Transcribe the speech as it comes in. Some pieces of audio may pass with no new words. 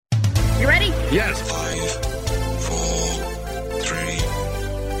You ready? Yes. 5, 4, 3,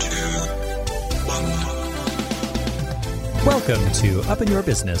 2, 1. Welcome to Up in Your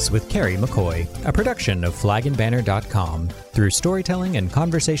Business with Carrie McCoy, a production of flagandbanner.com. Through storytelling and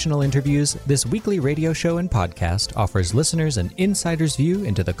conversational interviews, this weekly radio show and podcast offers listeners an insider's view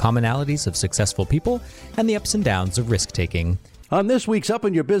into the commonalities of successful people and the ups and downs of risk-taking. On this week's Up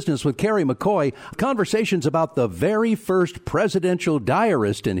in Your Business with Carrie McCoy, conversations about the very first presidential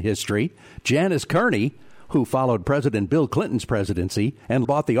diarist in history, Janice Kearney, who followed President Bill Clinton's presidency and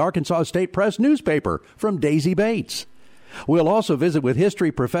bought the Arkansas State Press newspaper from Daisy Bates. We'll also visit with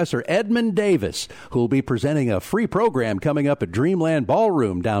history professor Edmund Davis, who will be presenting a free program coming up at Dreamland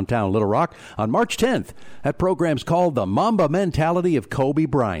Ballroom downtown Little Rock on March 10th. That program's called The Mamba Mentality of Kobe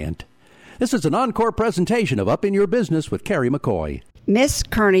Bryant. This is an encore presentation of Up in Your Business with Carrie McCoy. Miss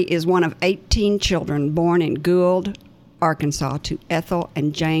Kearney is one of 18 children born in Gould, Arkansas, to Ethel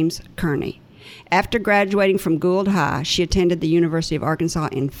and James Kearney. After graduating from Gould High, she attended the University of Arkansas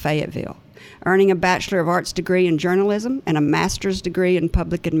in Fayetteville, earning a Bachelor of Arts degree in journalism and a master's degree in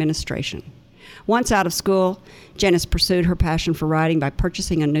public administration. Once out of school, Janice pursued her passion for writing by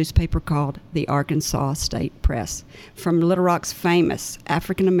purchasing a newspaper called the Arkansas State Press from Little Rock's famous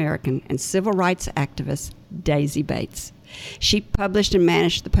African-American and civil rights activist, Daisy Bates. She published and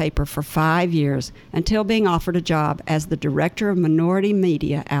managed the paper for 5 years until being offered a job as the Director of Minority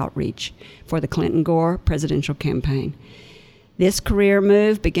Media Outreach for the Clinton-Gore presidential campaign. This career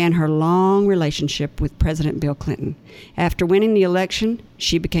move began her long relationship with President Bill Clinton. After winning the election,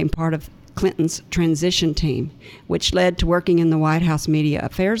 she became part of Clinton's transition team, which led to working in the White House Media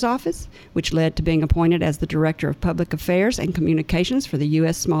Affairs Office, which led to being appointed as the Director of Public Affairs and Communications for the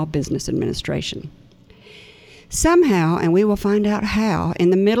U.S. Small Business Administration. Somehow, and we will find out how, in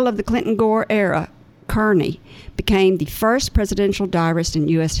the middle of the Clinton-Gore era, Kearney became the first presidential diarist in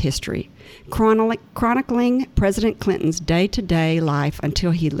U.S. history, chronicling President Clinton's day-to-day life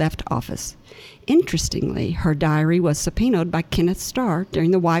until he left office. Interestingly, her diary was subpoenaed by Kenneth Starr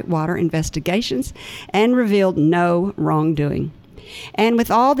during the Whitewater investigations and revealed no wrongdoing. And with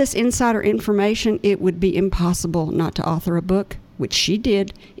all this insider information, it would be impossible not to author a book, which she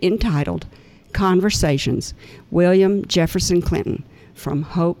did, entitled Conversations, William Jefferson Clinton, From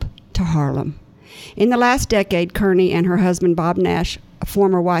Hope to Harlem. In the last decade, Kearney and her husband, Bob Nash, a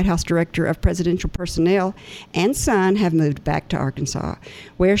former White House Director of Presidential Personnel, and son have moved back to Arkansas,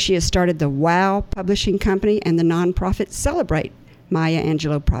 where she has started the WOW Publishing Company and the nonprofit Celebrate Maya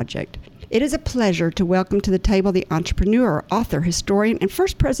Angelou Project. It is a pleasure to welcome to the table the entrepreneur, author, historian, and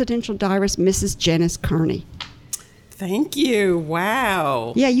first presidential diarist, Mrs. Janice Kearney. Thank you.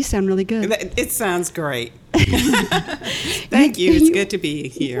 Wow. Yeah, you sound really good. It sounds great. Thank you. It's good to be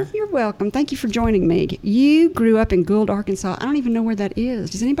here. You're welcome. Thank you for joining me. You grew up in Gould, Arkansas. I don't even know where that is.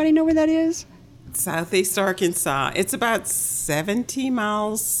 Does anybody know where that is? Southeast Arkansas. It's about 70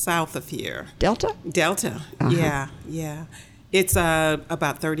 miles south of here. Delta? Delta. Uh-huh. Yeah. It's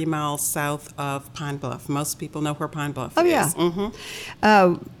about 30 miles south of Pine Bluff. Most people know where Pine Bluff is. Oh, yeah.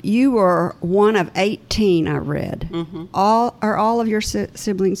 Mm-hmm. You were one of 18, I read. Mm-hmm. Are all of your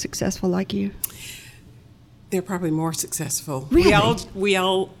siblings successful like you? They're probably more successful. Really? We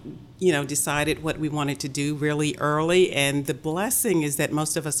all decided what we wanted to do really early, and the blessing is that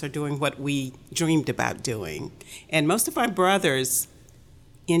most of us are doing what we dreamed about doing. And most of my brothers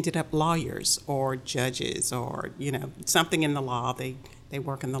ended up lawyers or judges or, something in the law. They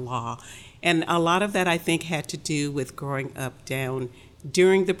work in the law. And a lot of that, I think, had to do with growing up down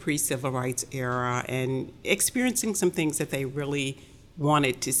during the pre-civil rights era and experiencing some things that they really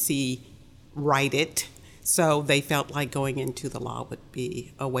wanted to see righted. So they felt like going into the law would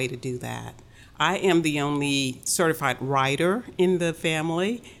be a way to do that. I am the only certified writer in the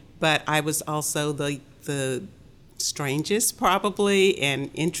family, but I was also the strangest probably,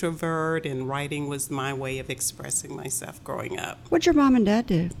 and introvert, and writing was my way of expressing myself growing up. What'd your mom and dad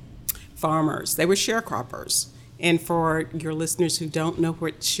do? Farmers. They were sharecroppers. And for your listeners who don't know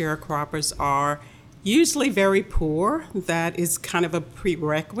what sharecroppers are, usually very poor. That is kind of a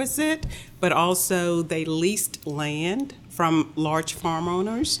prerequisite, but also they leased land from large farm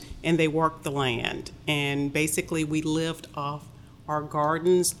owners and they worked the land. And basically we lived off our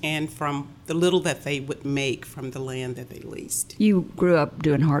gardens and from the little that they would make from the land that they leased. You grew up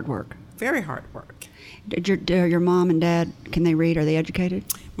doing hard work. Very hard work. Did your mom and dad, can they read? Are they educated?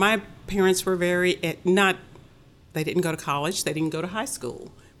 My parents were they didn't go to college, they didn't go to high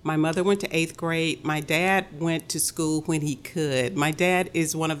school. My mother went to 8th grade. My dad went to school when he could. My dad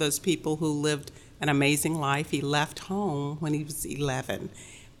is one of those people who lived an amazing life. He left home when he was 11.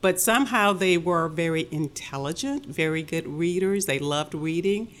 But somehow they were very intelligent, very good readers. They loved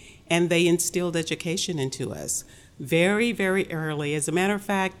reading, and they instilled education into us very, very early. As a matter of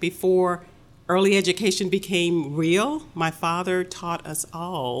fact, before early education became real, my father taught us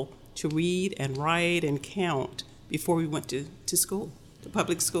all to read and write and count before we went to school, to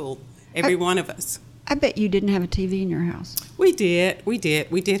public school, every one of us. I bet you didn't have a TV in your house. We did. We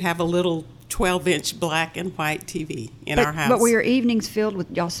did have a little 12-inch black and white TV in our house. But were your evenings filled with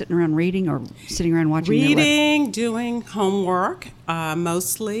y'all sitting around reading or sitting around watching? Reading, doing homework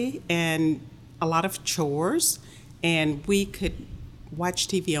mostly, and a lot of chores. And we could watch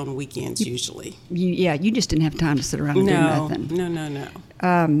TV on weekends usually. You just didn't have time to sit around and do nothing.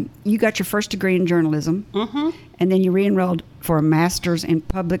 No. You got your first degree in journalism, and then you re-enrolled for a master's in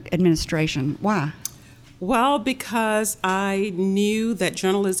public administration. Why? Well, because I knew that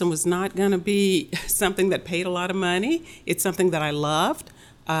journalism was not going to be something that paid a lot of money. It's something that I loved.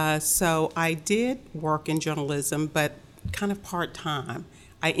 So I did work in journalism, but kind of part-time.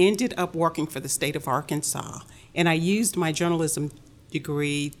 I ended up working for the state of Arkansas, and I used my journalism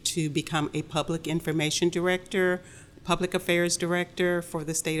degree to become a public information director, public affairs director for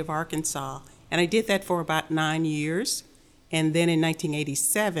the state of Arkansas. And I did that for about 9 years. And then in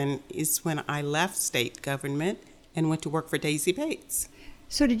 1987 is when I left state government and went to work for Daisy Bates.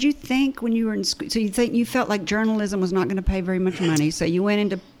 So did you think when you were in school, you felt like journalism was not going to pay very much money, so you went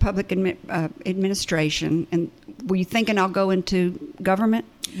into public administration, and were you thinking I'll go into government?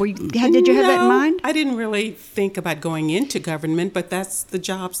 Did you have that in mind? I didn't really think about going into government, but that's the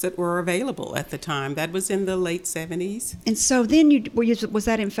jobs that were available at the time. That was in the late 70s. And so then was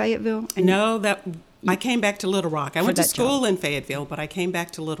that in Fayetteville? No, I came back to Little Rock. I went to school in Fayetteville, but I came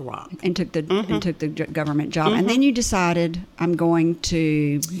back to Little Rock and took the government job. And then you decided, I'm going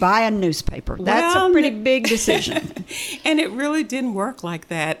to buy a newspaper. That's a pretty big decision. And it really didn't work like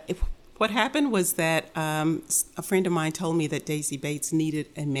that. What happened was that a friend of mine told me that Daisy Bates needed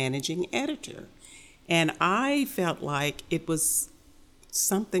a managing editor, and I felt like it was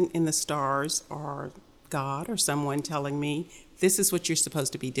something in the stars or God or someone telling me, this is what you're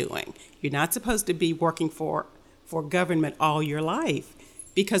supposed to be doing. You're not supposed to be working for government all your life,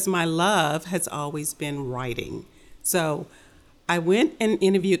 because my love has always been writing. So I went and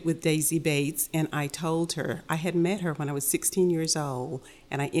interviewed with Daisy Bates, and I told her, I had met her when I was 16 years old,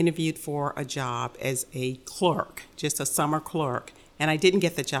 and I interviewed for a job as a clerk, just a summer clerk, and I didn't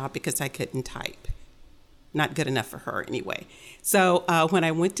get the job because I couldn't type. Not good enough for her anyway. So when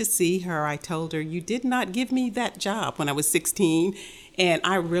I went to see her, I told her, you did not give me that job when I was 16, and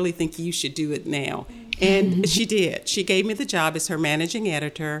I really think you should do it now. And she did. She gave me the job as her managing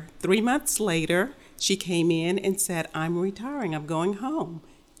editor. 3 months later, she came in and said, I'm retiring. I'm going home.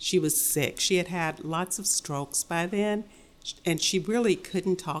 She was sick. She had had lots of strokes by then, and she really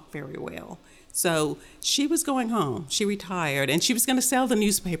couldn't talk very well. So she was going home. She retired, and she was going to sell the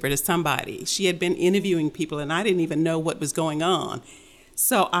newspaper to somebody. She had been interviewing people, and I didn't even know what was going on.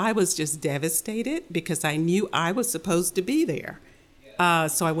 So I was just devastated because I knew I was supposed to be there.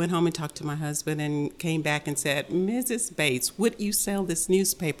 So I went home and talked to my husband and came back and said, Mrs. Bates, would you sell this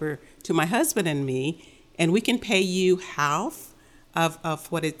newspaper to my husband and me, and we can pay you half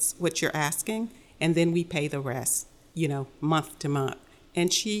of what you're asking, and then we pay the rest, month to month.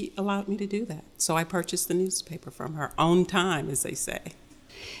 And she allowed me to do that. So I purchased the newspaper from her own time, as they say.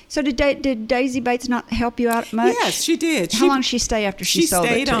 So did Daisy Bates not help you out much? Yes, she did. How long did she stay after she sold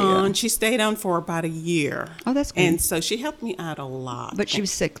it to you? She stayed on for about a year. Oh, that's good. And so she helped me out a lot. But she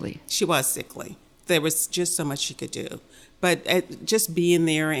was sickly. She was sickly. There was just so much she could do. But just being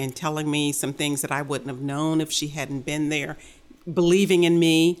there and telling me some things that I wouldn't have known if she hadn't been there, believing in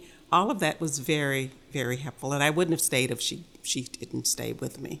me, all of that was very, very helpful. And I wouldn't have stayed if she didn't stay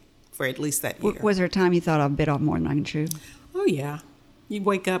with me for at least that year. Was there a time you thought, I'll bit off more than I can chew? Oh, yeah. You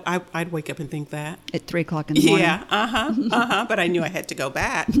wake up, I'd wake up and think that. At 3 o'clock in the morning? Yeah, but I knew I had to go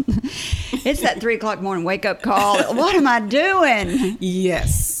back. It's that 3 o'clock morning wake-up call. What am I doing?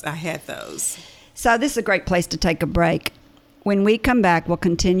 Yes, I had those. So this is a great place to take a break. When we come back, we'll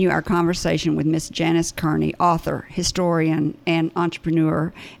continue our conversation with Miss Janice Kearney, author, historian, and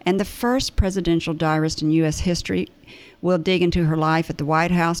entrepreneur, and the first presidential diarist in U.S. history. We'll dig into her life at the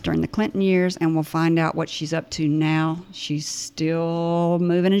White House during the Clinton years, and we'll find out what she's up to now. She's still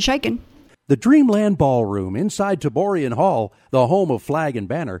moving and shaking. The Dreamland Ballroom inside Taborian Hall, the home of Flag and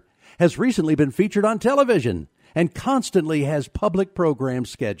Banner, has recently been featured on television and constantly has public programs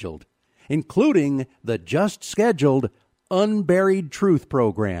scheduled, including the just-scheduled Unburied Truth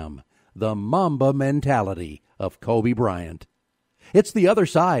program, The Mamba Mentality of Kobe Bryant. It's the other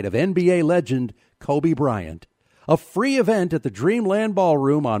side of NBA legend Kobe Bryant, a free event at the Dreamland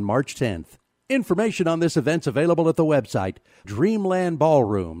Ballroom on March 10th. Information on this event's available at the website,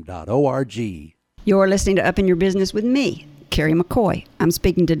 dreamlandballroom.org. You're listening to Up in Your Business with me, Carrie McCoy. I'm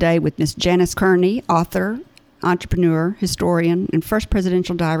speaking today with Miss Janice Kearney, author, entrepreneur, historian, and first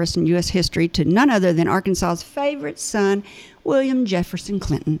presidential diarist in U.S. history, to none other than Arkansas's favorite son, William Jefferson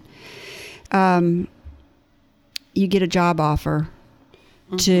Clinton. You get a job offer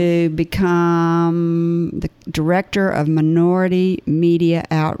to become the director of minority media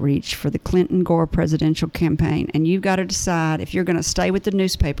outreach for the Clinton-Gore presidential campaign, and you've got to decide if you're going to stay with the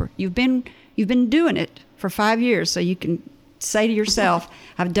newspaper. You've been doing it for 5 years, so you can say to yourself,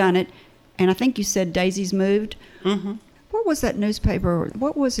 "I've done it." And I think you said Daisy's moved. Mm-hmm. What was that newspaper?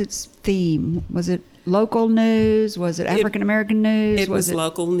 What was its theme? Was it local news? Was it African American news? It was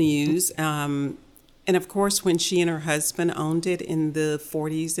local news. And of course, when she and her husband owned it in the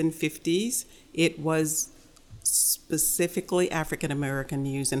 40s and 50s, it was specifically African American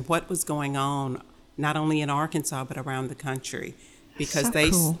news and what was going on, not only in Arkansas, but around the country. Because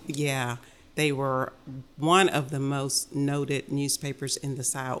they were one of the most noted newspapers in the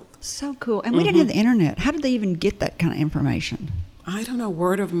South. So cool. And we didn't have the internet. How did they even get that kind of information? I don't know,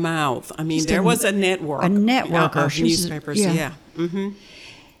 word of mouth. I mean, there was a network. A network of newspapers, yeah. Mm-hmm.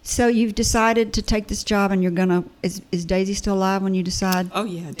 So you've decided to take this job, and you're gonna. Is Daisy still alive when you decide? Oh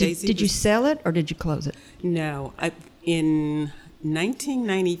yeah, Daisy. Did you sell it or did you close it? No, in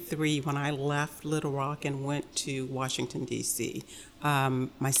 1993, when I left Little Rock and went to Washington D.C.,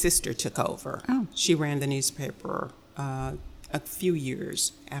 my sister took over. Oh. She ran the newspaper a few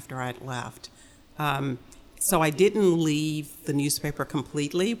years after I'd left. So I didn't leave the newspaper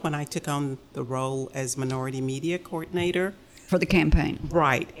completely when I took on the role as minority media coordinator. For the campaign.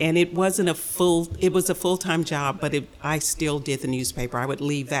 Right. And it wasn't it was a full-time job, but I still did the newspaper. I would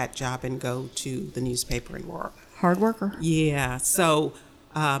leave that job and go to the newspaper and work. Hard worker. Yeah. So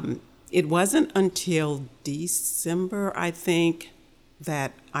it wasn't until December, I think,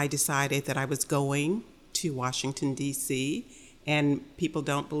 that I decided that I was going to Washington, D.C., and people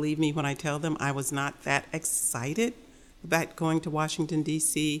don't believe me when I tell them I was not that excited about going to Washington,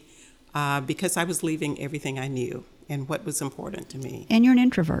 D.C., because I was leaving everything I knew and what was important to me. And you're an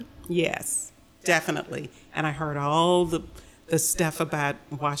introvert. Yes, definitely. And I heard all the stuff about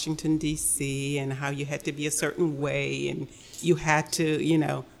Washington, D.C., and how you had to be a certain way and you had to,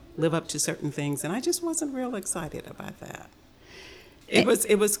 live up to certain things. And I just wasn't real excited about that. It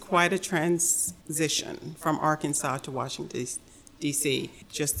was quite a transition from Arkansas to Washington, D.C.,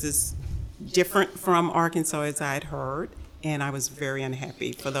 just as different from Arkansas as I'd heard. And I was very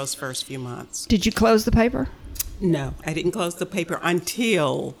unhappy for those first few months. Did you close the paper? No, I didn't close the paper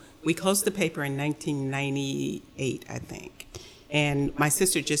until we closed the paper in 1998, I think. And my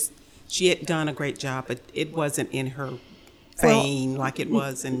sister she had done a great job, but it wasn't in her vein like it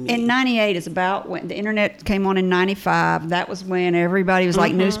was in me. In 98 is about when the internet came on in 95. That was when everybody was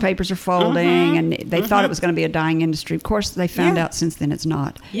like, newspapers are folding, and they thought it was going to be a dying industry. Of course, they found out since then it's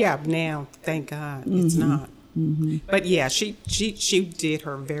not. Yeah, now, thank God, it's not. Mm-hmm. But yeah, she did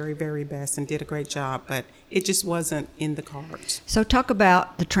her very, very best and did a great job, but it just wasn't in the cards. So talk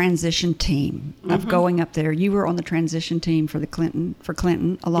about the transition team of going up there. You were on the transition team for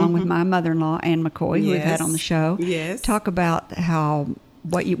Clinton, along with my mother-in-law, Ann McCoy, who we've had on the show. Yes. Talk about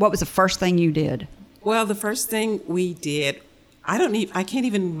what was the first thing you did? Well, the first thing we did, I can't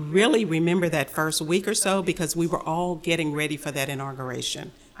even really remember that first week or so because we were all getting ready for that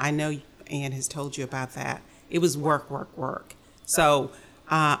inauguration. I know Ann has told you about that. It was work. So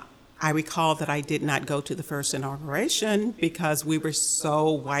I recall that I did not go to the first inauguration because we were so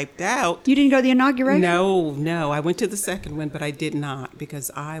wiped out. You didn't go to the inauguration? No. I went to the second one, but I did not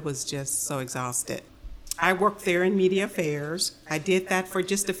because I was just so exhausted. I worked there in media affairs. I did that for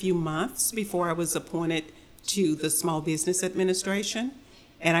just a few months before I was appointed to the Small Business Administration.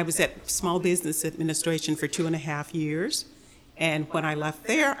 And I was at Small Business Administration for 2.5 years. And when I left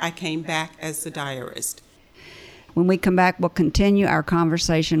there, I came back as the diarist. When we come back, we'll continue our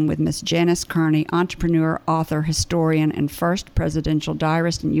conversation with Miss Janice Kearney, entrepreneur, author, historian, and first presidential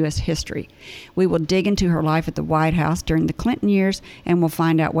diarist in U.S. history. We will dig into her life at the White House during the Clinton years, and we'll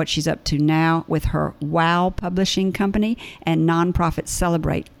find out what she's up to now with her WOW Publishing Company and nonprofit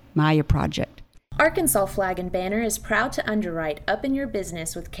Celebrate Maya Project. Arkansas Flag and Banner is proud to underwrite Up in Your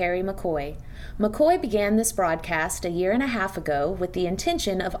Business with Carrie McCoy. McCoy began this broadcast 1.5 years ago with the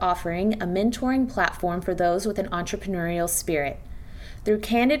intention of offering a mentoring platform for those with an entrepreneurial spirit. Through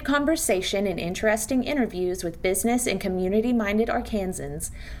candid conversation and interesting interviews with business and community-minded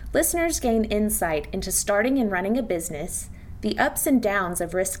Arkansans, listeners gain insight into starting and running a business, the ups and downs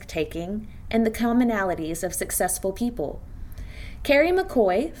of risk-taking, and the commonalities of successful people. Carrie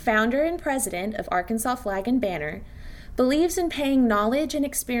McCoy, founder and president of Arkansas Flag and Banner, believes in paying knowledge and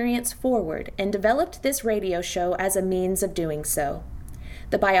experience forward and developed this radio show as a means of doing so.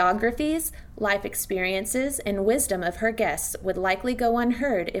 The biographies, life experiences, and wisdom of her guests would likely go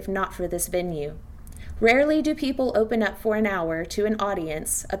unheard if not for this venue. Rarely do people open up for an hour to an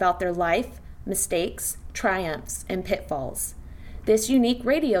audience about their life, mistakes, triumphs, and pitfalls. This unique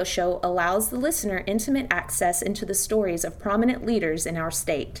radio show allows the listener intimate access into the stories of prominent leaders in our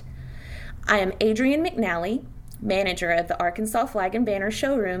state. I am Adrienne McNally, manager of the Arkansas Flag and Banner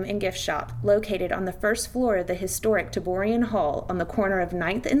showroom and gift shop, located on the first floor of the historic Taborian Hall on the corner of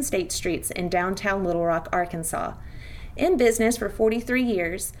 9th and State Streets in downtown Little Rock, Arkansas. In business for 43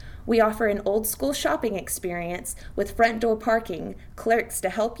 years, we offer an old-school shopping experience with front door parking, clerks to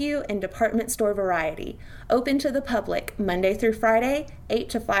help you, and department store variety. Open to the public Monday through Friday, 8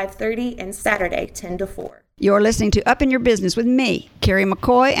 to 5:30, and Saturday, 10 to 4. You're listening to Up in Your Business with me, Carrie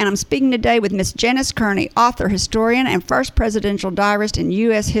McCoy, and I'm speaking today with Miss Janice Kearney, author, historian, and first presidential diarist in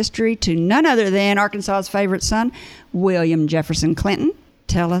U.S. history to none other than Arkansas's favorite son, William Jefferson Clinton.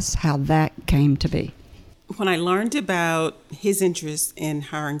 Tell us how that came to be. When I learned about his interest in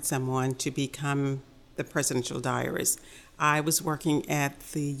hiring someone to become the presidential diarist, I was working at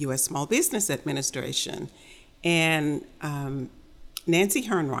the U.S. Small Business Administration, and Nancy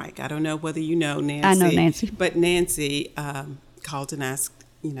Hernreich, I don't know whether you know Nancy. I know Nancy. But Nancy called and asked,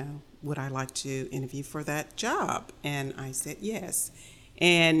 would I like to interview for that job? And I said yes.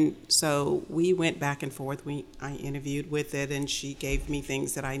 And so we went back and forth. I interviewed with it, and she gave me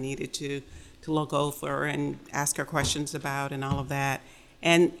things that I needed to look over and ask her questions about and all of that.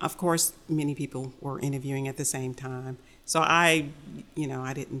 And of course, many people were interviewing at the same time. So I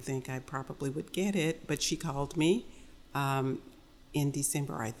didn't think I probably would get it, but she called me in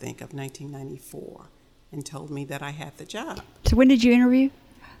December, I think, of 1994 and told me that I had the job. So when did you interview?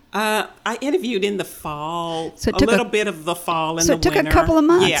 I interviewed in the fall, so a little bit of the fall and the winter. So it took a couple of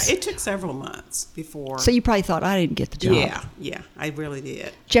months? Yeah, it took several months before. So you probably thought, I didn't get the job. Yeah, I really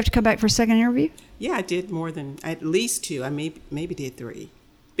did. Did you have to come back for a second interview? Yeah, I did at least two. I maybe did three.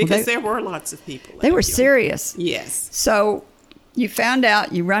 Because there were lots of people. They were serious. Yes. So you found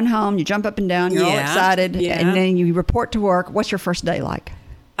out, you run home, you jump up and down, you're all excited, and then you report to work. What's your first day like?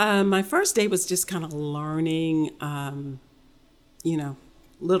 My first day was just kind of learning,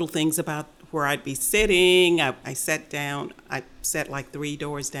 little things about where I'd be sitting. I sat down. I sat like 3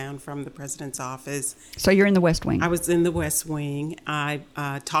 doors down from the president's office. So you're in the West Wing. I was in the West Wing. I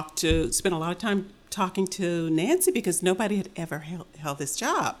spent a lot of time talking to Nancy because nobody had ever held this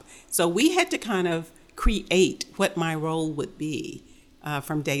job. So we had to kind of create what my role would be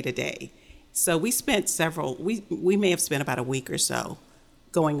from day to day. So we spent we may have spent about a week or so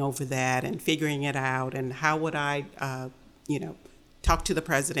going over that and figuring it out, and how would I, talk to the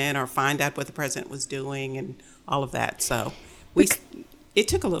president or find out what the president was doing and all of that. So it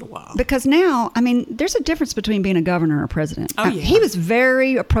took a little while. Because now, there's a difference between being a governor and a president. Oh, yeah. He was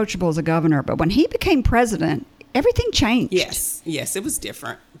very approachable as a governor, but when he became president, everything changed. Yes, it was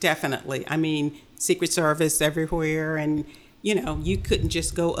different, definitely. Secret Service everywhere, and, you couldn't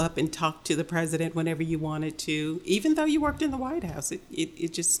just go up and talk to the president whenever you wanted to, even though you worked in the White House.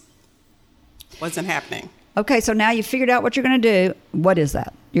 It just wasn't happening. Okay, so now you figured out what you're going to do. What is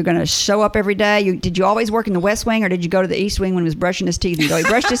that? You're going to show up every day? Did you always work in the West Wing, or did you go to the East Wing when he was brushing his teeth and go, he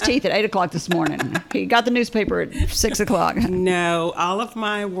brushed his teeth at 8 o'clock this morning. He got the newspaper at 6 o'clock. No, all of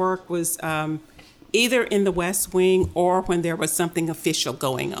my work was either in the West Wing or when there was something official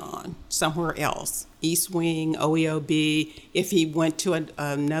going on somewhere else. East Wing, OEOB, if he went to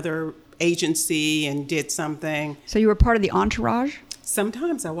another agency and did something. So you were part of the entourage?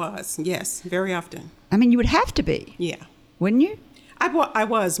 Sometimes I was, yes, very often. You would have to be. Yeah. Wouldn't you? I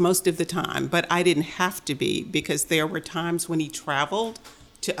was most of the time, but I didn't have to be because there were times when he traveled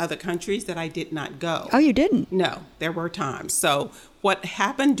to other countries that I did not go. Oh, you didn't? No, there were times. So what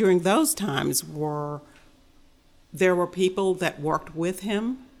happened during those times there were people that worked with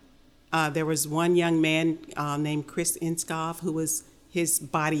him. There was one young man named Chris Inskov who was his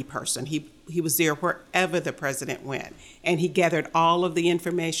body person. He was there wherever the president went, and he gathered all of the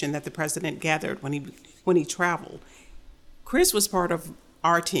information that the president gathered when he traveled. Chris was part of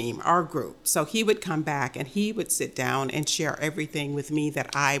our team, our group, so he would come back and he would sit down and share everything with me that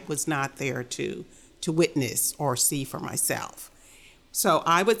I was not there to witness or see for myself. So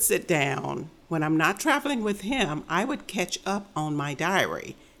I would sit down. When I'm not traveling with him, I would catch up on my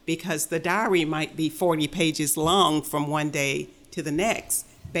diary, because the diary might be 40 pages long from one day to the next,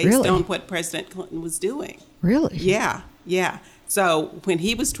 based on what President Clinton was doing. Really? Yeah. So when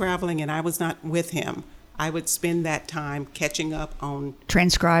he was traveling and I was not with him, I would spend that time catching up on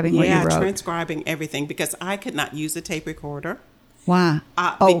Transcribing what you wrote. transcribing everything, because I could not use a tape recorder. Why?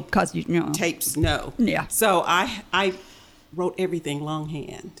 Because you know. Tapes, no. Yeah. So I wrote everything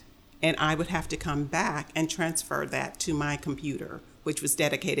longhand, and I would have to come back and transfer that to my computer, which was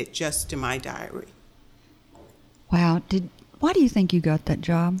dedicated just to my diary. Wow. Why do you think you got that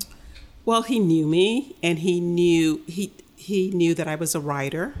job? Well, he knew me, and he knew that I was a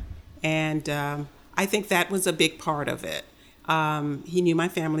writer, and I think that was a big part of it. He knew my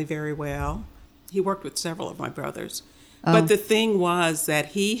family very well. He worked with several of my brothers. But the thing was that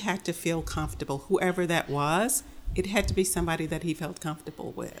he had to feel comfortable. Whoever that was, it had to be somebody that he felt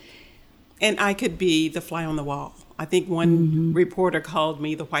comfortable with. And I could be the fly on the wall. I think one reporter called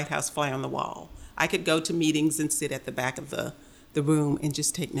me the White House fly on the wall. I could go to meetings and sit at the back of the room and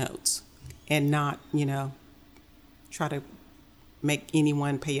just take notes and not, try to make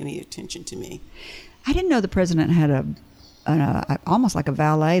anyone pay any attention to me. I didn't know the president had almost like a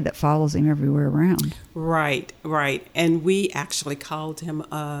valet that follows him everywhere around. Right. And we actually called him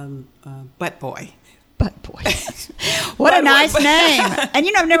Butt Boy. Butt Boy. What a nice name. And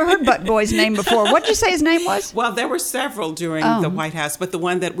I've never heard Butt Boy's name before. What did you say his name was? Well, there were several during the White House, but the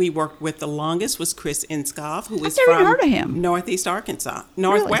one that we worked with the longest was Chris Inskoff, who was never even heard of him. Northwest Arkansas.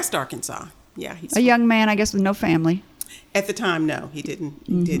 Arkansas. Yeah. He's a young man, I guess, with no family. At the time, no, he didn't.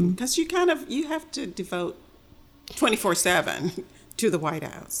 He didn't. Because you have to devote 24/7 to the White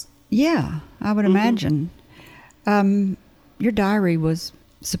House. Yeah, I would imagine. Your diary was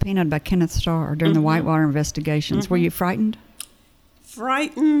subpoenaed by Kenneth Starr during the Whitewater investigations. Were you frightened?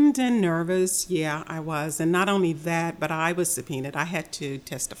 Frightened and nervous, yeah, I was. And not only that, but I was subpoenaed. I had to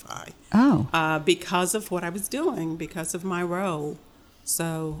testify. Because of what I was doing, because of my role.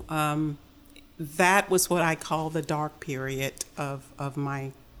 So that was what I call the dark period of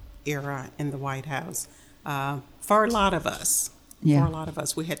my era in the White House. For a lot of us. Yeah. For a lot of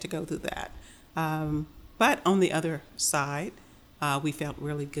us, we had to go through that. But on the other side, we felt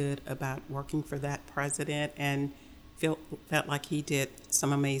really good about working for that president and felt like he did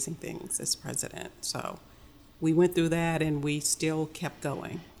some amazing things as president. So we went through that, and we still kept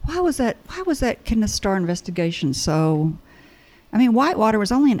going. Why was that Kenneth Starr investigation so? I mean, Whitewater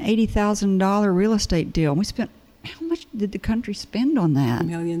was only an $80,000 real estate deal. We spent. How much did the country spend on that?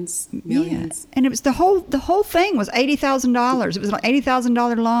 Millions. Yeah. And it was the whole thing was $80,000. It was an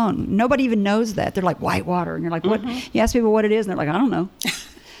 $80,000 loan. Nobody even knows that. They're like, Whitewater, and you're like, what? You ask people what it is, and they're like, I don't know.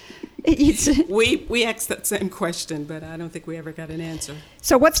 We asked that same question, but I don't think we ever got an answer.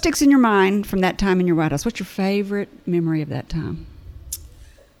 So what sticks in your mind from that time in your White House? What's your favorite memory of that time?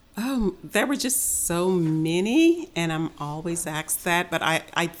 There were just so many, and I'm always asked that, but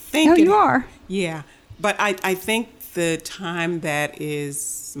I think... Oh, you are? Yeah. But I think the time that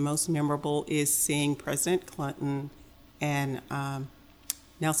is most memorable is seeing President Clinton and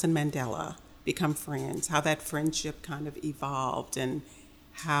Nelson Mandela become friends, how that friendship kind of evolved, and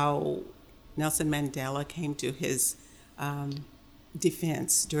how Nelson Mandela came to his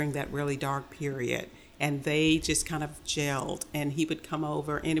defense during that really dark period. And they just kind of gelled, and he would come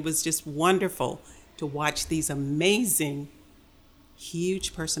over, and it was just wonderful to watch these amazing,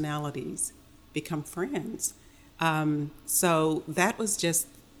 huge personalities become friends. So that was just,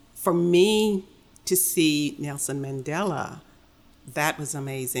 for me to see Nelson Mandela, that was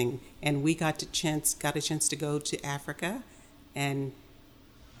amazing. And we got a chance to go to Africa and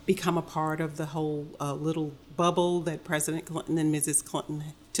become a part of the whole little bubble that President Clinton and Mrs. Clinton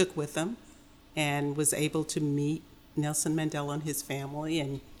took with them, and was able to meet Nelson Mandela and his family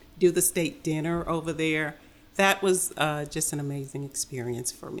and do the state dinner over there. That was just an amazing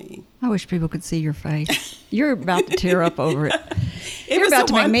experience for me. I wish people could see your face. You're about to tear up over it. You're about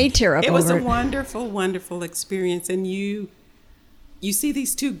to make me tear up over it. It was a wonderful, wonderful experience. And you see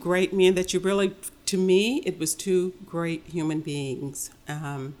these two great men that you really, to me, it was two great human beings.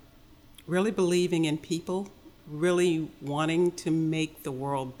 Really believing in people, really wanting to make the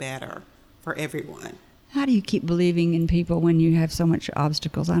world better for everyone. How do you keep believing in people when you have so much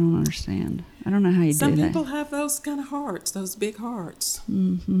obstacles? I don't understand. I don't know how you do that. Some people have those kind of hearts, those big hearts.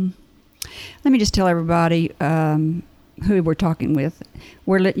 Mm-hmm. Let me just tell everybody who we're talking with.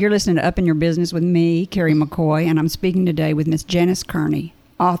 You're listening to Up in Your Business with me, Carrie McCoy, and I'm speaking today with Miss Janice Kearney,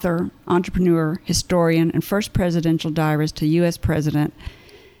 author, entrepreneur, historian, and first presidential diarist to U.S. President,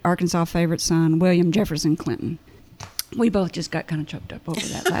 Arkansas' favorite son, William Jefferson Clinton. We both just got kind of choked up over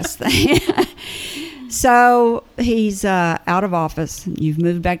that last thing. So he's out of office. You've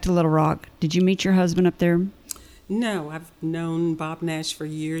moved back to Little Rock. Did you meet your husband up there? No, I've known Bob Nash for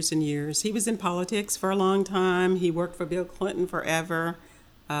years and years. He was in politics for a long time. He worked for Bill Clinton forever.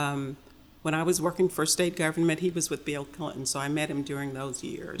 When I was working for state government, he was with Bill Clinton, so I met him during those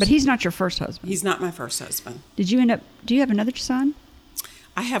years. But he's not your first husband. He's not my first husband. Do you have another son?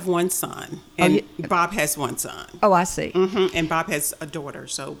 I have one son, and Bob has one son. Oh, I see. And Bob has a daughter,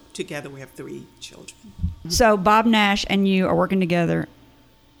 so together we have 3 children. So Bob Nash and you are working together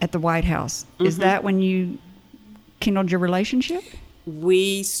at the White House. Is that when you kindled your relationship?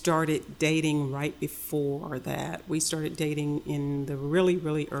 We started dating right before that. We started dating in the really,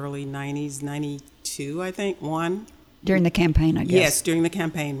 really early 90s, 92, I think, During the campaign, I guess. Yes, during the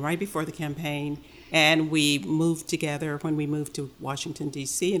campaign, right before the campaign. And we moved together when we moved to Washington,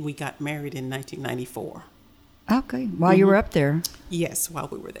 D.C., and we got married in 1994. Okay, while you were up there. Yes, while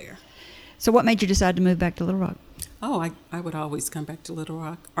we were there. So what made you decide to move back to Little Rock? Oh, I would always come back to Little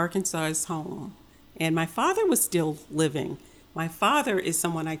Rock. Arkansas is home. And my father was still living. My father is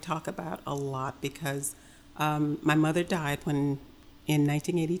someone I talk about a lot because my mother died in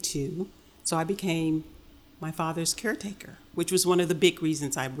 1982, so I became my father's caretaker, which was one of the big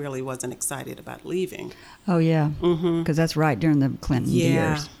reasons I really wasn't excited about leaving. Oh, yeah, because that's right during the Clinton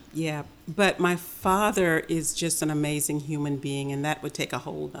years. Yeah, but my father is just an amazing human being, and that would take a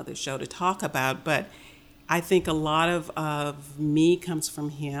whole other show to talk about, but I think a lot of me comes from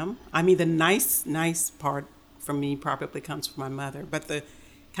him. I mean, the nice part from me probably comes from my mother, but the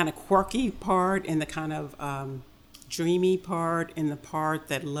kind of quirky part and the kind of dreamy part and the part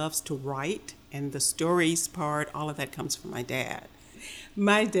that loves to write and the stories part, all of that comes from my dad.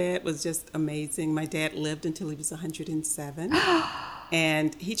 My dad was just amazing. My dad lived until he was 107,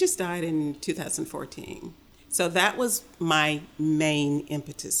 and he just died in 2014. So that was my main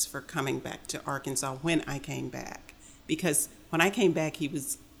impetus for coming back to Arkansas when I came back, because when I came back, he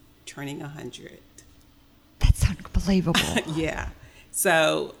was turning 100. That's unbelievable. Yeah.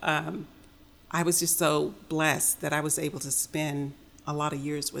 So I was just so blessed that I was able to spend a lot of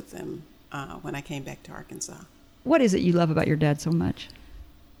years with them when I came back to Arkansas. What is it you love about your dad so much?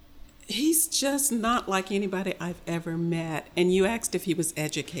 He's just not like anybody I've ever met. And you asked if he was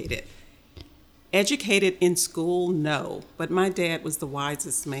educated. Educated in school, no. But my dad was the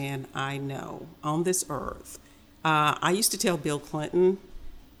wisest man I know on this earth. I used to tell Bill Clinton,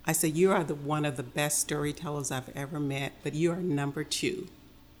 I said, you are one of the best storytellers I've ever met, but you are number 2.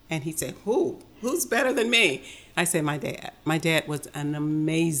 And he said, who? Who's better than me? I said, my dad. My dad was an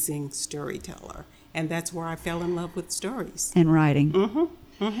amazing storyteller. And that's where I fell in love with stories. And writing.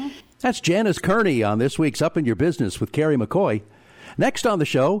 That's Janice Kearney on this week's Up in Your Business with Carrie McCoy. Next on the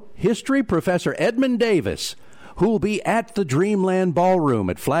show, history professor Edmund Davis, who will be at the Dreamland Ballroom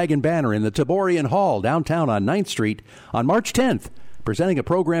at Flag and Banner in the Taborian Hall downtown on 9th Street on March 10th, presenting a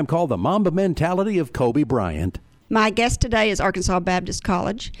program called The Mamba Mentality of Kobe Bryant. My guest today is Arkansas Baptist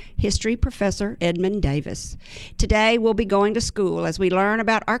College history professor Edmund Davis. Today we'll be going to school as we learn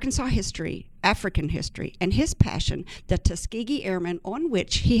about Arkansas history, African history, and his passion, the Tuskegee Airmen, on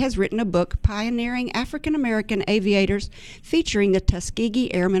which he has written a book, Pioneering African American Aviators, featuring the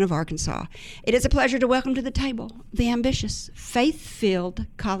Tuskegee Airmen of Arkansas. It is a pleasure to welcome to the table the ambitious, faith-filled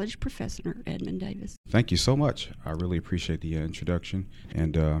college professor Edmund Davis. Thank you so much. I really appreciate the introduction.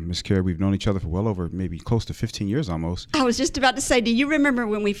 And Ms. Carey, we've known each other for well over maybe close to 15 years almost. I was just about to say, do you remember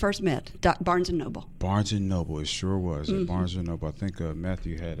when we first met? Barnes & Noble. Barnes & Noble, it sure was. At Barnes & Noble. I think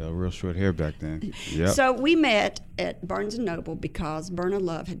Matthew had real short hair back then. Yep. So we met at Barnes & Noble because Berna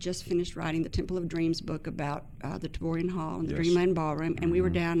Love had just finished writing the Temple of Dreams book about the Taborian Hall and the Dreamland Ballroom, and we were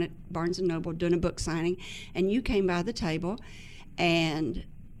down at Barnes & Noble doing a book signing, and you came by the table, and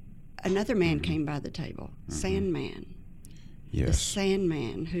another man came by the table, Sandman. Yes. The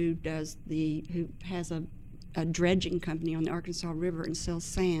Sandman, who has a dredging company on the Arkansas River and sells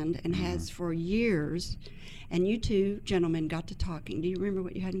sand and has for years. And you two gentlemen got to talking. Do you remember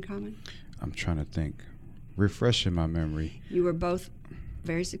what you had in common? I'm trying to think. Refreshing my memory. You were both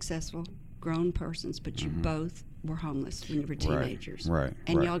very successful, grown persons, but you both were homeless when you were teenagers. Right.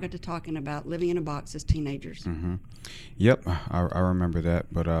 And y'all got to talking about living in a box as teenagers. Yep, I remember that.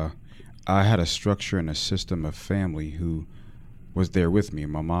 But I had a structure and a system of family who was there with me.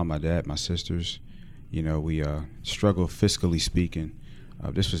 My mom, my dad, my sisters. You know, we struggled fiscally speaking.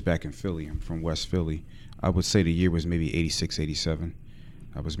 This was back in Philly. I'm from West Philly. I would say the year was maybe 86, 87.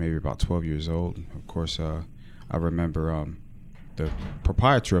 I was maybe about 12 years old. Of course, I remember the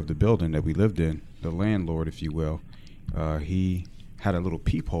proprietor of the building that we lived in, the landlord, if you will, he had a little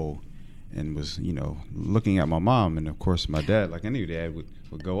peephole and was, you know, looking at my mom. And, of course, my dad, like any dad,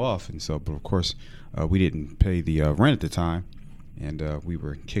 would go off. And so, but, of course, we didn't pay the rent at the time. and we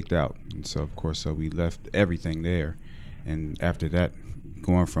were kicked out. And so, of course, we left everything there. And after that,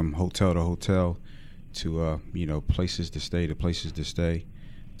 going from hotel to hotel to, places to stay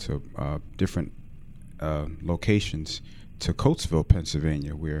to different locations, to Coatesville,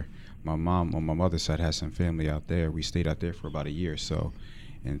 Pennsylvania, where my mom on my mother's side has some family out there. We stayed out there for about a year or so,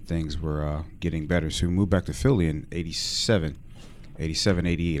 and things were getting better. So we moved back to Philly in 87,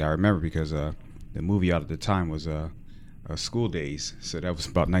 88. I remember because the movie out at the time was School Days, so that was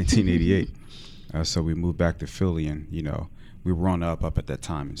about 1988. So we moved back to Philly, and we were on the up at that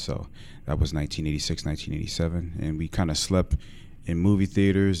time, and so that was 1986, 1987, and we kind of slept in movie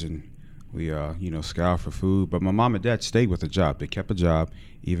theaters, and we scoured for food. But my mom and dad stayed with a job. They kept a job,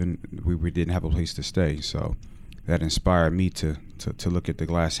 even we didn't have a place to stay. So that inspired me to look at the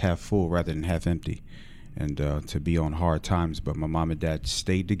glass half full rather than half empty, and to be on hard times. But my mom and dad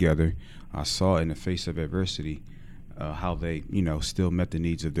stayed together. I saw in the face of adversity how they, still met the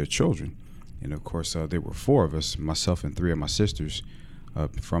needs of their children. And of course, there were 4 of us, myself and 3 of my sisters,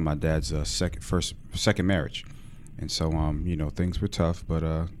 from my dad's second marriage. And so, things were tough,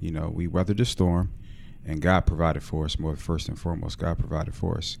 but we weathered the storm, and God provided for us. First and foremost, God provided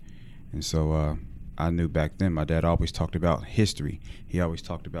for us. And so, I knew back then my dad always talked about history. He always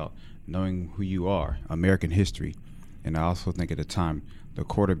talked about knowing who you are, American history. And I also think at the time, the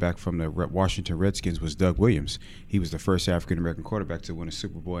quarterback from the Washington Redskins was Doug Williams. He was the first African-American quarterback to win a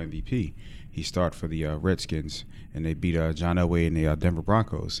Super Bowl MVP. He started for the Redskins, and they beat John Elway and the Denver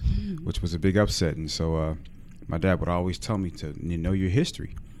Broncos, which was a big upset. And so my dad would always tell me to know your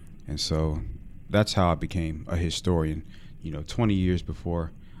history. And so that's how I became a historian. 20 years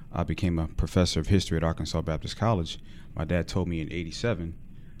before I became a professor of history at Arkansas Baptist College, my dad told me in 87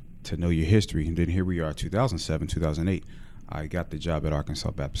 to know your history. And then here we are, 2007, 2008. I got the job at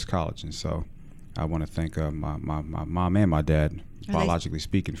Arkansas Baptist College. And so I want to thank my mom and my dad, biologically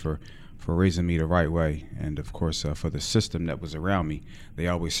speaking, for raising me the right way. And, of course, for the system that was around me. They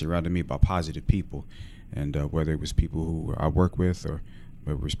always surrounded me by positive people. And whether it was people who I work with or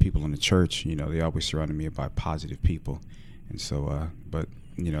whether it was people in the church, they always surrounded me by positive people. And so,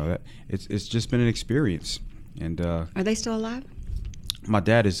 that it's just been an experience. And are they still alive? My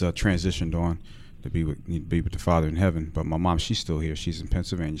dad is transitioned on to be with the Father in heaven, but my mom, she's still here. She's in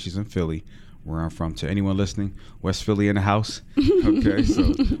Pennsylvania. She's in Philly, where I'm from. To anyone listening, West Philly in the house. Okay,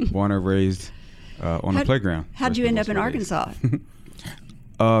 so born and raised on the playground. How'd you end up in Arkansas?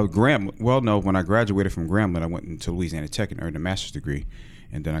 Grambling. Well, no, when I graduated from Grambling, I went into Louisiana Tech and earned a master's degree,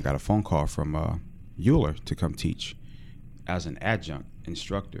 and then I got a phone call from Euler to come teach as an adjunct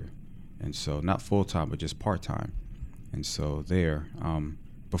instructor, and so not full-time, but just part-time. And so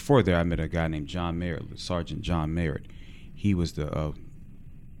before there, I met a guy named John Merritt, Sergeant John Merritt. He was the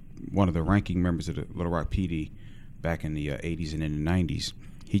one of the ranking members of the Little Rock PD back in the 80s and in the 90s.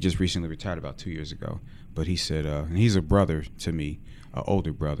 He just recently retired about 2 years ago. But he said, and he's a brother to me, an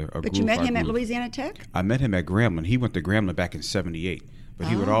older brother. But you met him at Louisiana Tech? I met him at Grambling. He went to Grambling back in 78. But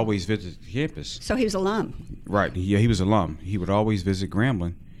he would always visit the campus. So he was alum. Right. Yeah, he was alum. He would always visit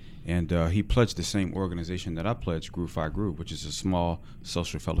Grambling. And he pledged the same organization that I pledged, Groove Phi Groove, which is a small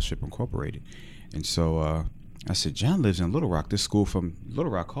social fellowship incorporated. And so I said, John lives in Little Rock. This school from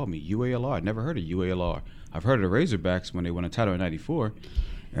Little Rock called me UALR. I never heard of UALR. I've heard of the Razorbacks when they won a title in '94.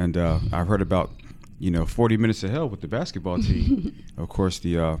 And I've heard about, 40 Minutes of Hell with the basketball team. Of course,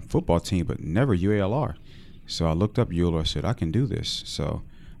 the football team, but never UALR. So I looked up Euler. I said, I can do this. So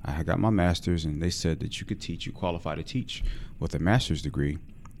I got my master's, and they said that you could teach, you qualify to teach with a master's degree.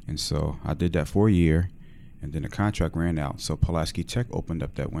 And so I did that for a year, and then the contract ran out. So Pulaski Tech opened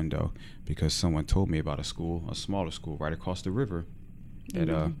up that window because someone told me about a smaller school right across the river at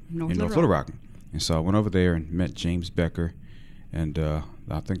North Little Rock. And so I went over there and met James Becker, and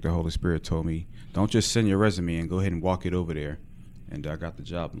I think the Holy Spirit told me, don't just send your resume and go ahead and walk it over there. And I got the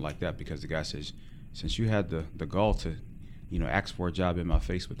job like that because the guy says, since you had the gall to, ask for a job in my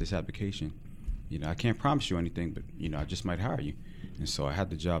face with this application, I can't promise you anything, but, I just might hire you. And so I had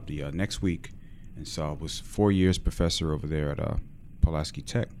the job the next week. And so I was 4 years professor over there at Pulaski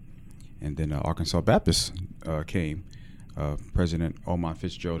Tech. And then Arkansas Baptist came. President Oman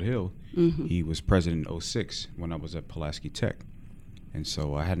Fitzgerald Hill, he was president in 06 when I was at Pulaski Tech. And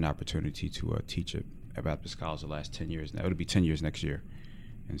so I had an opportunity to teach at Baptist College the last 10 years. Now, it'll be 10 years next year.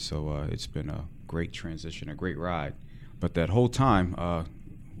 And so it's been a great transition, a great ride. But that whole time,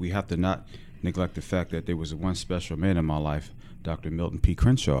 we have to not neglect the fact that there was one special man in my life, Dr. Milton P.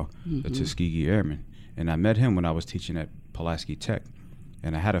 Crenshaw, the Tuskegee Airman. And I met him when I was teaching at Pulaski Tech.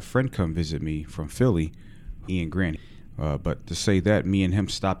 And I had a friend come visit me from Philly, Ian Grant. But to say that, me and him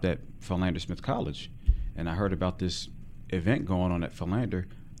stopped at Philander Smith College. And I heard about this event going on at Philander.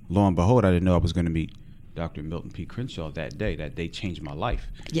 Lo and behold, I didn't know I was going to meet Dr. Milton P. Crenshaw that day. That day changed my life.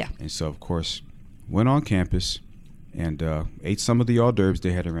 Yeah. And so, of course, went on campus and ate some of the hors d'oeuvres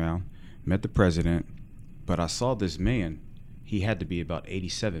they had around, met the president. But I saw this man. He had to be about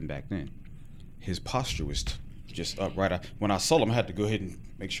 87 back then. His posture was just upright. When I saw him, I had to go ahead and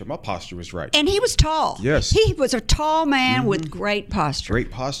make sure my posture was right. And he was tall. Yes. He was a tall man with great posture.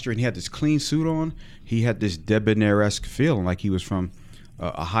 Great posture, and he had this clean suit on. He had this debonair-esque feeling, like he was from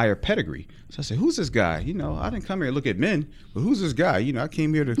a higher pedigree. So I said, "Who's this guy?" I didn't come here to look at men, but who's this guy? I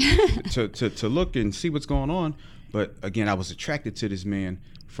came here to look and see what's going on. But again, I was attracted to this man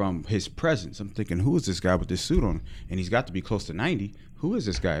from his presence. I'm thinking, who is this guy with this suit on? And he's got to be close to 90. Who is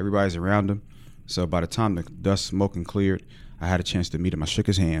this guy? Everybody's around him. So by the time the dust, smoke, and cleared, I had a chance to meet him. I shook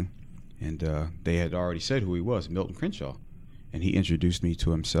his hand, and they had already said who he was, Milton Crenshaw. And he introduced me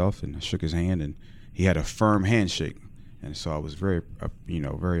to himself, and I shook his hand, and he had a firm handshake. And so I was very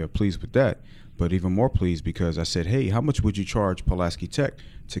pleased with that. But even more pleased because I said, "Hey, how much would you charge Pulaski Tech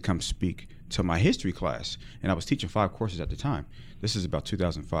to come speak to my history class?" And I was teaching 5 courses at the time. This is about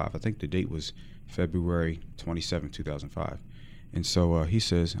 2005. I think the date was February 27, 2005. And so he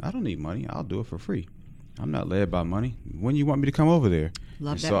says, "I don't need money. I'll do it for free. I'm not led by money. When you want me to come over there?"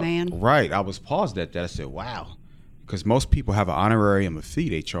 Love that man. Right. I was paused at that. I said, "Wow." Because most people have an honorarium, a fee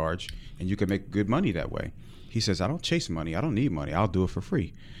they charge, and you can make good money that way. He says, "I don't chase money. I don't need money. I'll do it for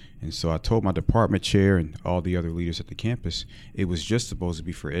free." And so I told my department chair and all the other leaders at the campus it was just supposed to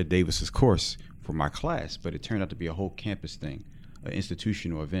be for Ed Davis's course for my class, but it turned out to be a whole campus thing, an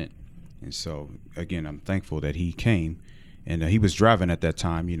institutional event. And so, again, I'm thankful that he came. And he was driving at that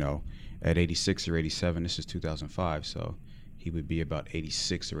time, at 86 or 87. This is 2005, so he would be about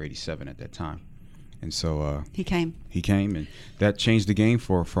 86 or 87 at that time. And so he came, and that changed the game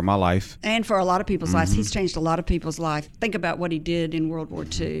for my life. And for a lot of people's lives. He's changed a lot of people's life. Think about what he did in World War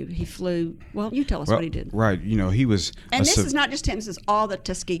II. He flew, you tell us what he did. Right, he was... And this is not just him, this is all the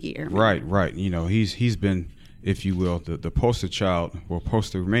Tuskegee Airmen. Right. He's been, if you will, the poster child, or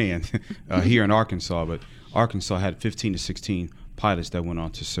poster man here in Arkansas. But Arkansas had 15 to 16 pilots that went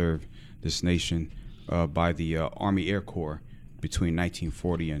on to serve this nation by the Army Air Corps between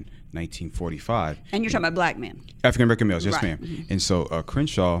 1940 and 1945. And you're talking about black men. African American males, yes, Right. ma'am. Mm-hmm. And so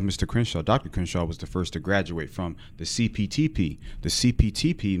Mr. Crenshaw, Dr. Crenshaw was the first to graduate from the CPTP. The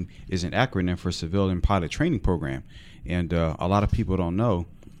CPTP is an acronym for Civilian Pilot Training Program. And a lot of people don't know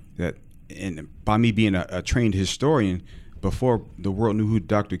that, and by me being a trained historian, before the world knew who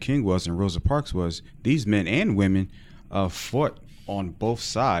Dr. King was and Rosa Parks was, these men and women fought on both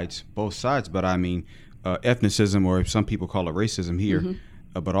sides, but I mean ethnicism, or some people call it racism here,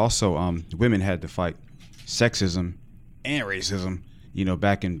 but also women had to fight sexism and racism,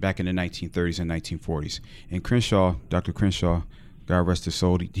 back in the 1930s and 1940s. And Crenshaw, Dr. Crenshaw, God rest his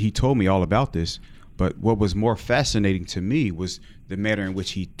soul, he told me all about this. But what was more fascinating to me was the manner in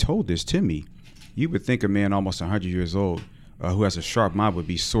which he told this to me. You would think a man almost 100 years old who has a sharp mind would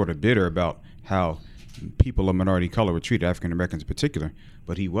be sort of bitter about how people of minority color were treated, African Americans in particular.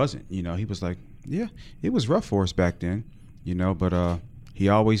 But he wasn't. He was like, yeah, it was rough for us back then, but he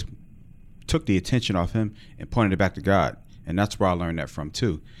always took the attention off him and pointed it back to God. And that's where I learned that from,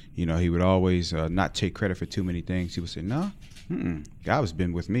 too. He would always not take credit for too many things. He would say, no, God has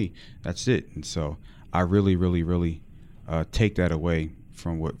been with me. That's it. And so I really, really, really take that away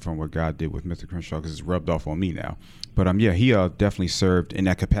from what God did with Mr. Crenshaw, because it's rubbed off on me now. But he definitely served in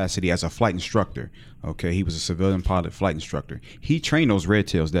that capacity as a flight instructor. Okay, he was a civilian pilot flight instructor. He trained those Red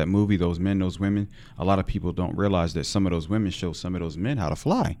Tails, that movie, those men, those women. A lot of people don't realize that some of those women show some of those men how to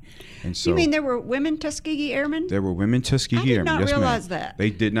fly. And so, you mean there were women Tuskegee Airmen? There were women Tuskegee Airmen. I did not realize that.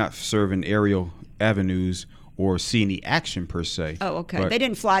 They did not serve in aerial avenues or see any action per se. Oh, okay. They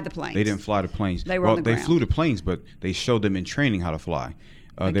didn't fly the planes. They didn't fly the planes. They were on the ground. They flew the planes, but they showed them in training how to fly.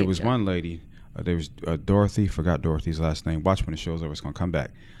 There was one lady. There was Dorothy. Forgot Dorothy's last name. Watch when the show's over; it's gonna come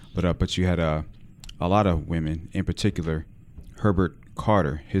back. But you had a lot of women, in particular, Herbert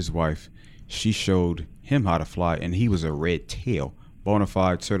Carter, his wife. She showed him how to fly, and he was a Red Tail, bona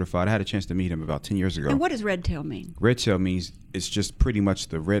fide, certified. I had a chance to meet him about 10 years ago. And what does Red Tail mean? Red Tail means it's just pretty much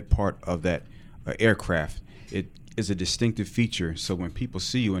the red part of that aircraft. It is a distinctive feature. So when people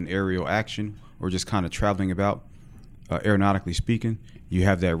see you in aerial action or just kind of traveling about, aeronautically speaking, you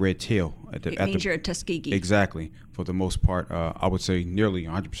have that red tail. It means you're a Tuskegee. Exactly. For the most part, I would say nearly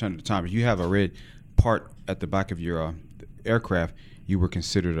 100% of the time. If you have a red part at the back of your aircraft, you were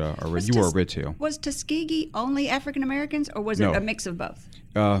considered you were a red tail. Was Tuskegee only African Americans, or was No. it a mix of both?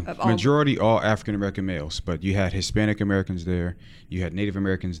 Majority all African American males, but you had Hispanic Americans there, you had Native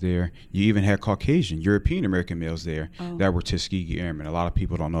Americans there, you even had Caucasian European American males there that were Tuskegee Airmen. A lot of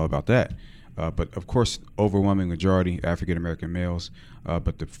people don't know about that. But of course, overwhelming majority African American males.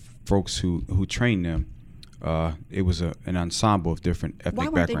 But the folks who trained them, it was an ensemble of different ethnic Why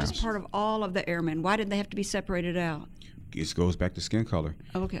weren't backgrounds. they just part of all of the airmen? Why did they have to be separated out? It goes back to skin color.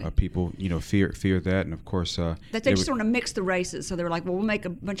 Okay. People, fear that, and of course, That they just want to mix the races. So they were like, well, we'll make a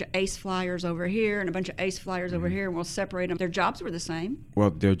bunch of ace flyers over here and a bunch of ace flyers over here, and we'll separate them. Their jobs were the same. Well,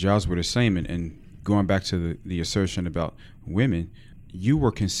 their jobs were the same, and going back to the assertion about women, you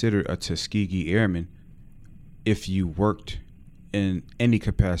were considered a Tuskegee Airman if you worked in any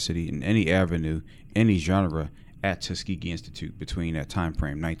capacity, in any avenue, any genre at Tuskegee Institute between that time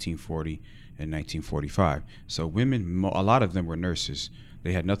frame, 1940 and 1945. So women, a lot of them were nurses.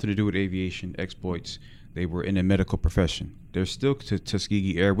 They had nothing to do with aviation, exploits. They were in the medical profession. They're still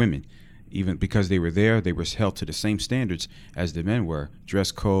Tuskegee Air women. Even because they were there, they were held to the same standards as the men were.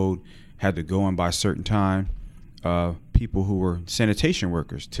 Dress code, had to go in by a certain time. People who were sanitation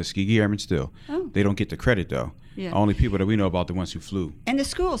workers, Tuskegee Airmen still. Oh. They don't get the credit, though. Yeah. Only people that we know about the ones who flew. And the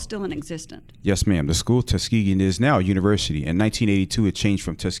school is still in existence. Yes, ma'am. The school, Tuskegee, is now a university. In 1982, it changed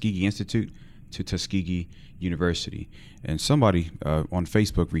from Tuskegee Institute to Tuskegee University. And somebody on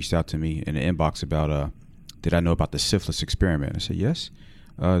Facebook reached out to me in the inbox about, did I know about the syphilis experiment? I said, yes.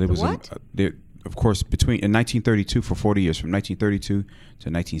 There was what? Of course, in 1932, for 40 years, from 1932 to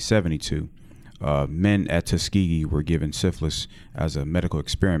 1972, men at Tuskegee were given syphilis as a medical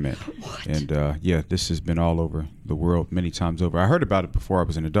experiment. What? And this has been all over the world many times over. I heard about it before I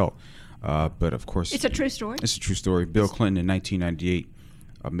was an adult. But of course, It's a true story? It's a true story. Bill Clinton in 1998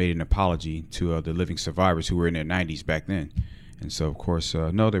 made an apology to the living survivors who were in their 90s back then. And so, of course,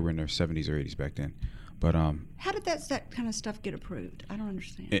 no, they were in their 70s or 80s back then. But how did that kind of stuff get approved? I don't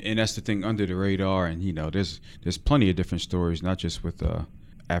understand. And that's the thing, under the radar. And there's plenty of different stories, not just with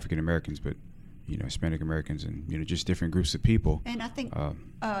African Americans, but Hispanic Americans and just different groups of people. And I think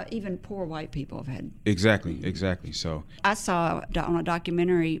even poor white people have had. Exactly. So I saw on a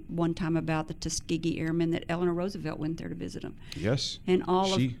documentary one time about the Tuskegee Airmen that Eleanor Roosevelt went there to visit them. Yes. And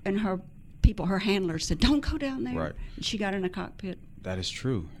her people, her handlers said, "Don't go down there." Right. And she got in a cockpit. That is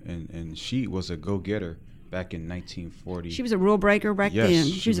true. And she was a go-getter back in 1940. She was a rule breaker back then.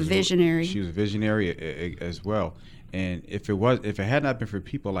 She was a visionary. She was a visionary as well. And if it had not been for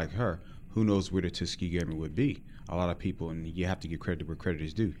people like her, who knows where the Tuskegee Airmen would be? A lot of people, and you have to give credit where credit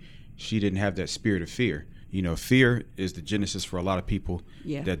is due. She didn't have that spirit of fear. Fear is the genesis for a lot of people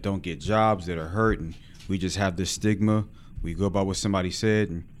that don't get jobs, that are hurt, and we just have this stigma. We go by what somebody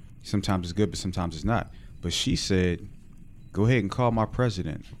said, and sometimes it's good, but sometimes it's not. But she said, go ahead and call my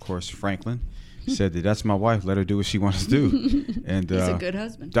president. Of course, Franklin said that's my wife. Let her do what she wants to do. And he's a good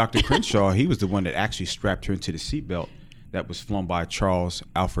husband. Dr. Crenshaw, he was the one that actually strapped her into the seatbelt that was flown by Charles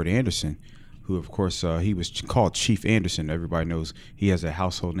Alfred Anderson, who, of course, he was called Chief Anderson. Everybody knows he has a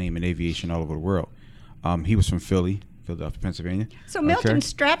household name in aviation all over the world. He was from Philadelphia, Pennsylvania. So Milton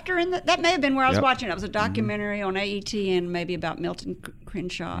strapped her in. That may have been where I was Yep. watching. It was a documentary on AET and maybe about Milton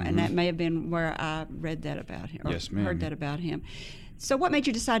Crenshaw, and that may have been where I read that about him. Or Yes, ma'am. heard that about him. So what made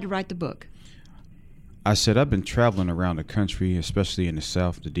you decide to write the book? I said I've been traveling around the country, especially in the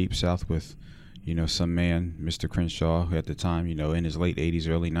South, the deep South, with some man, Mr. Crenshaw, who at the time, in his late 80s,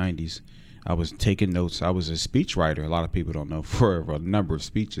 early 90s. I was taking notes. I was a speechwriter. A lot of people don't know, for a number of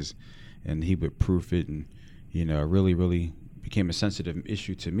speeches, and he would proof it, and really, really became a sensitive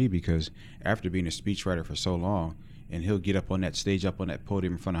issue to me, because after being a speechwriter for so long, and he'll get up on that stage, up on that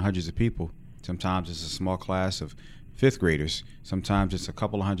podium in front of hundreds of people. Sometimes it's a small class of fifth graders. Sometimes it's a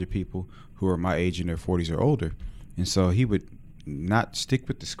couple of hundred people who are my age in their 40s or older. And so he would not stick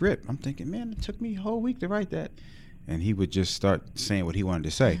with the script. I'm thinking, man, it took me a whole week to write that. And he would just start saying what he wanted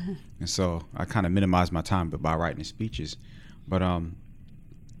to say. And so I kind of minimized my time by writing his speeches. But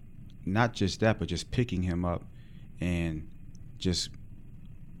not just that, but just picking him up and just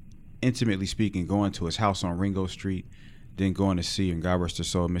intimately speaking, going to his house on Ringo Street, then going to see, and God rest her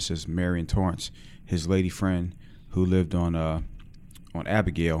soul, Mrs. Marion Torrance, his lady friend who lived on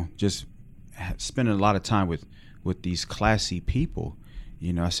Abigail, just spending a lot of time with these classy people.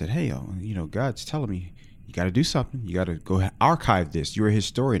 I said, hey, God's telling me, you got to do something. You got to go archive this. You're a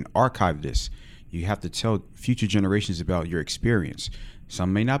historian. Archive this. You have to tell future generations about your experience.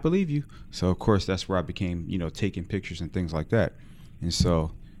 Some may not believe you. So, of course, that's where I became, taking pictures and things like that. And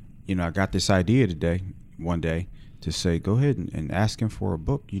so, I got this idea one day, to say, go ahead and ask him for a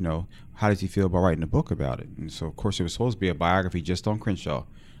book. You know, how does he feel about writing a book about it? And so, of course, it was supposed to be a biography just on Crenshaw.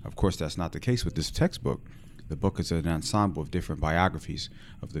 Of course, that's not the case with this textbook. The book is an ensemble of different biographies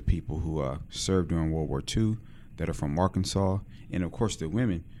of the people who served during World War II that are from Arkansas, and of course the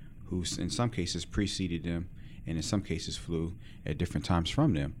women who in some cases preceded them and in some cases flew at different times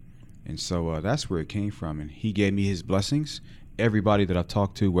from them. And so that's where it came from. And he gave me his blessings. Everybody that I've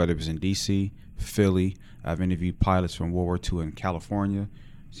talked to, whether it was in D.C., Philly, I've interviewed pilots from World War II in California,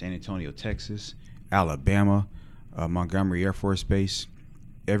 San Antonio, Texas, Alabama, Montgomery Air Force Base.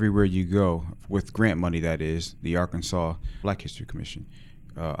 Everywhere you go, with grant money, that is, the Arkansas Black History Commission,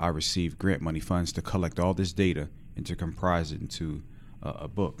 I received grant money funds to collect all this data and to comprise it into a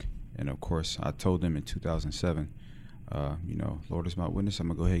book. And of course, I told them in 2007, you know, Lord is my witness, I'm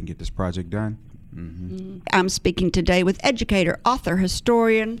going to go ahead and get this project done. Mm-hmm. I'm speaking today with educator, author,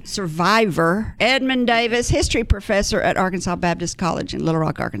 historian, survivor, Edmund Davis, history professor at Arkansas Baptist College in Little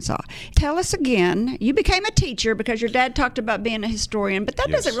Rock, Arkansas. Tell us again, you became a teacher because your dad talked about being a historian, but that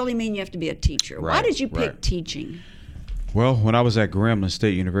doesn't really mean you have to be a teacher. Right, why did you pick teaching? Well, when I was at Grambling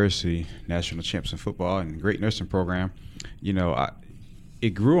State University, national champs in football and great nursing program, you know,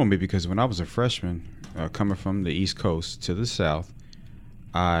 it grew on me because when I was a freshman, coming from the East Coast to the South,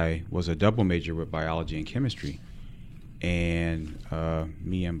 I was a double major with biology and chemistry, and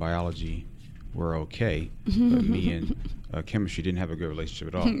me and biology were okay, but me and chemistry didn't have a good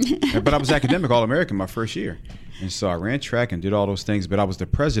relationship at all. But I was academic All-American my first year, and so I ran track and did all those things, but I was the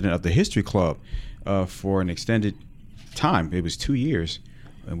president of the history club for an extended time. It was 2 years,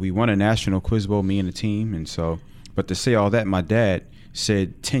 and we won a national quiz bowl, me and the team. And so, but to say all that, my dad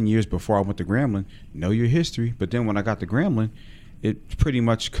said 10 years before I went to Grambling, know your history. But then when I got to Grambling, it pretty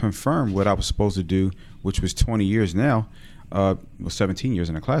much confirmed what I was supposed to do, which was 20 years now, 17 years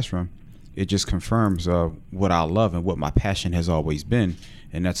in the classroom. It just confirms what I love and what my passion has always been,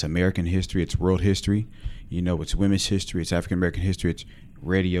 and that's American history, it's world history, you know, it's women's history, it's African American history, it's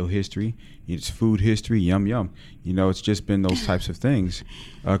radio history, it's food history, yum yum. You know, it's just been those types of things.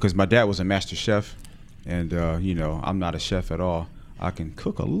 Because my dad was a master chef, and you know, I'm not a chef at all. I can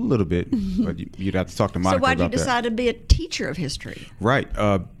cook a little bit, but you'd have to talk to Monica about that. So why did you decide to be a teacher of history? Right,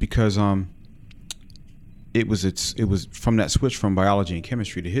 because it was from that switch from biology and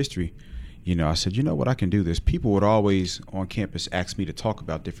chemistry to history. You know, I said, you know what, I can do this. People would always on campus ask me to talk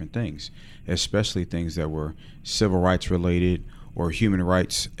about different things, especially things that were civil rights related or human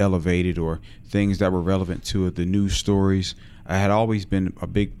rights elevated or things that were relevant to the news stories. I had always been a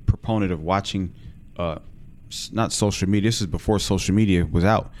big proponent of watching not social media. This is before social media was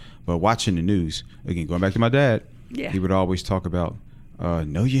out, but watching the news. Again, going back to my dad, he would always talk about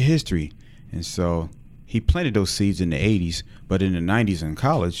know your history. And so he planted those seeds in the 80s, but in the 90s in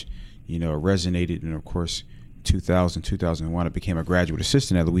college, you know, it resonated. And of course, 2000, 2001, I became a graduate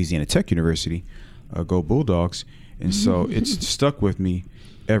assistant at Louisiana Tech University, go Bulldogs. And so it's stuck with me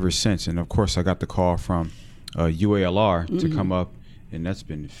ever since. And of course, I got the call from UALR to come up. And that's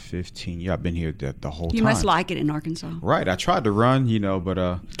been 15 years. I've been here the whole time. You must like it in Arkansas. Right. I tried to run, you know, but...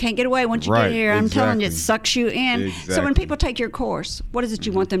 Can't get away once you get here. I'm telling you, it sucks you in. Exactly. So when people take your course, what is it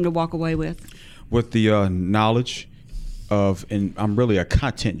you want them to walk away with? With the knowledge of... And I'm really a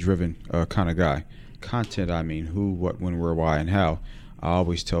content-driven kind of guy. Content, I mean, who, what, when, where, why, and how. I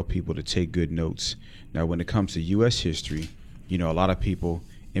always tell people to take good notes. Now, when it comes to U.S. history, you know, a lot of people,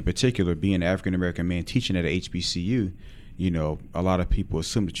 in particular, being an African-American man teaching at a HBCU, you know, a lot of people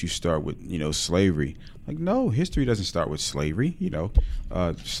assume that you start with, you know, slavery. Like, no, history doesn't start with slavery. You know,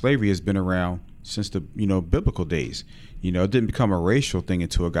 slavery has been around since the, you know, biblical days. You know, it didn't become a racial thing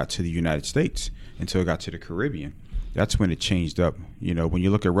until it got to the United States, until it got to the Caribbean. That's when it changed up. You know, when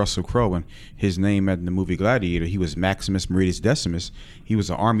you look at Russell Crowe and his name in the movie Gladiator, he was Maximus Meridius Decimus. He was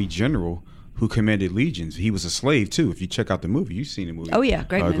an army general who commanded legions. He was a slave too. If you check out the movie, you've seen the movie. Oh yeah,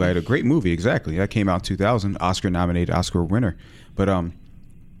 great movie. Gladiator, great movie, exactly. That came out in 2000, Oscar nominated, Oscar winner. But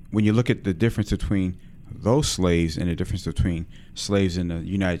when you look at the difference between those slaves and the difference between slaves in the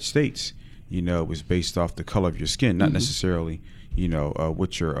United States, you know, it was based off the color of your skin, not necessarily, you know,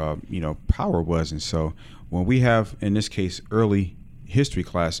 what your you know, power was. And so when we have, in this case, early history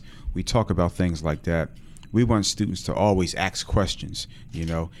class, we talk about things like that. We want students to always ask questions. You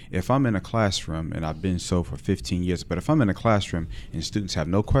know, if I'm in a classroom, and I've been so for 15 years, but if I'm in a classroom and students have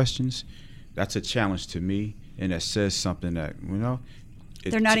no questions, that's a challenge to me, and that says something that, you know,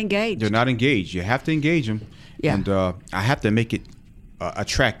 they're not engaged. They're not engaged. You have to engage them, and I have to make it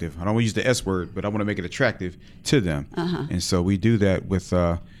attractive. I don't want to use the S word, but I want to make it attractive to them. And so we do that with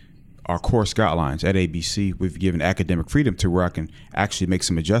our course guidelines at ABC. We've given academic freedom to where I can actually make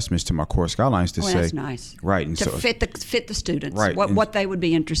some adjustments to my course guidelines to say, that's nice. Right, and to so fit the students, right, what they would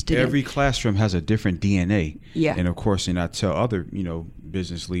be interested in. Every classroom has a different DNA. Yeah. And of course, I tell other,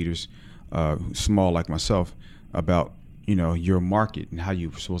 business leaders, small like myself, about, your market and how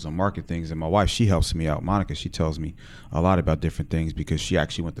you're supposed to market things. And my wife, she helps me out. Monica, she tells me a lot about different things because she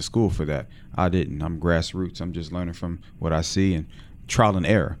actually went to school for that. I didn't. I'm grassroots. I'm just learning from what I see and trial and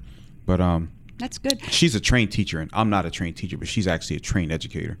error. But that's good. She's a trained teacher, and I'm not a trained teacher, but she's actually a trained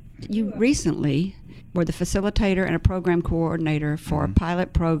educator. You recently were the facilitator and a program coordinator for a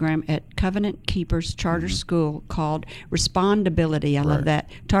pilot program at Covenant Keepers Charter School called Respondability. I love that.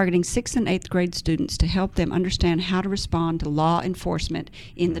 Targeting 6th and 8th grade students to help them understand how to respond to law enforcement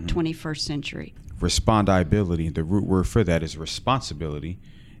in the 21st century. Respondability, the root word for that is responsibility.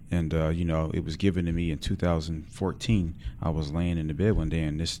 And, it was given to me in 2014. I was laying in the bed one day,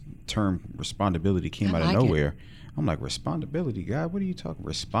 and this term, responsibility, came out of nowhere. I'm like, responsibility, God, what are you talking?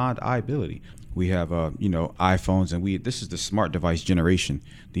 Respondability. We have, iPhones, and this is the smart device generation.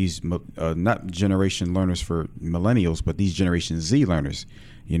 These, not generation learners for millennials, but these Generation Z learners.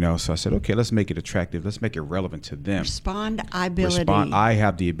 So I said, okay, let's make it attractive. Let's make it relevant to them. Respondability. I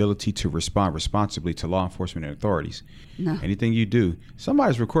have the ability to respond responsibly to law enforcement and authorities. No. Anything you do,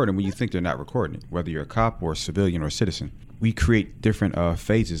 somebody's recording when you think they're not recording it, whether you're a cop or a civilian or a citizen. We create different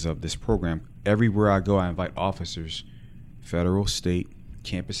phases of this program. Everywhere I go, I invite officers, federal, state,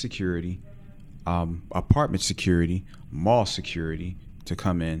 campus security, apartment security, mall security to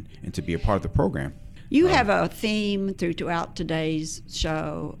come in and to be a part of the program. You have a theme throughout today's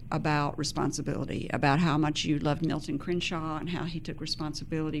show about responsibility, about how much you loved Milton Crenshaw and how he took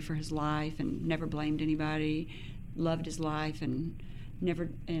responsibility for his life and never blamed anybody, loved his life and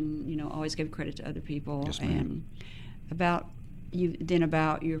always gave credit to other people. Yes, ma'am. And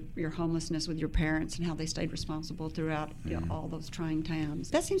about your homelessness with your parents and how they stayed responsible throughout all those trying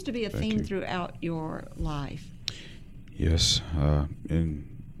times. That seems to be a theme throughout your life. Yes, and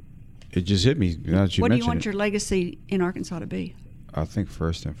it just hit me. Now that you what do you mentioned want it. your legacy in Arkansas to be? I think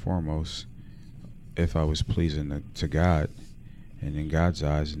first and foremost, if I was pleasing to God and in God's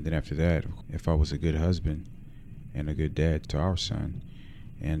eyes, and then after that, if I was a good husband and a good dad to our son,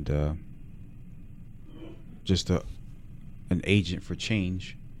 and just an agent for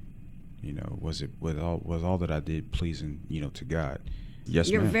change, was all that I did pleasing, to God. Yes,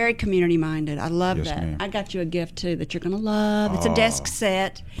 You're ma'am. very community-minded. I love Yes, that. ma'am. I got you a gift, too, that you're going to love. It's a desk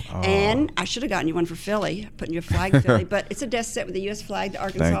set. And I should have gotten you one for Philly, putting your flag Philly. But it's a desk set with the U.S. flag, the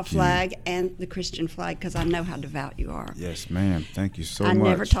Arkansas flag, and the Christian flag, because I know how devout you are. Yes, ma'am. Thank you so much. I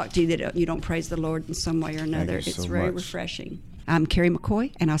never talk to you that you don't praise the Lord in some way or another. Thank you It's so very much. refreshing. I'm Carrie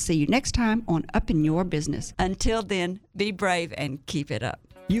McCoy, and I'll see you next time on Up in Your Business. Until then, be brave and keep it up.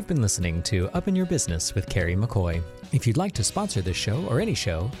 You've been listening to Up in Your Business with Carrie McCoy. If you'd like to sponsor this show or any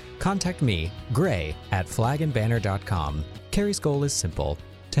show, contact me, Gray, at flagandbanner.com. Carrie's goal is simple: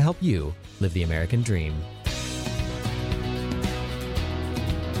 to help you live the American dream.